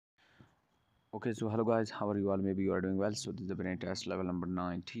Okay, so hello guys, how are you all? Maybe you are doing well. So this is the brain test level number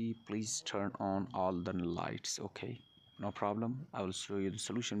 90. Please turn on all the lights. Okay, no problem. I will show you the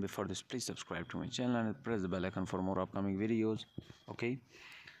solution. Before this, please subscribe to my channel and press the bell icon for more upcoming videos. Okay,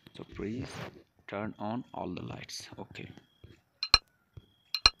 so please turn on all the lights. Okay,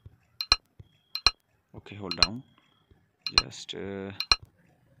 hold down. Just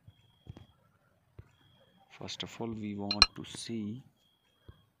first of all, we want to see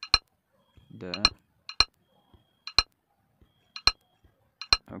the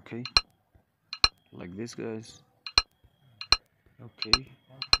like this, guys. Okay,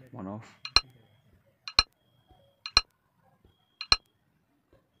 one off.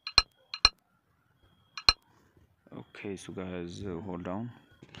 Okay, so guys, hold down.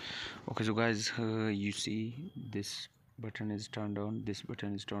 Okay, so guys, you see this button is turned on, this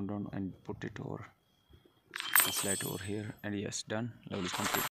button is turned on, and put it over this light over here, and yes, done. Level is complete.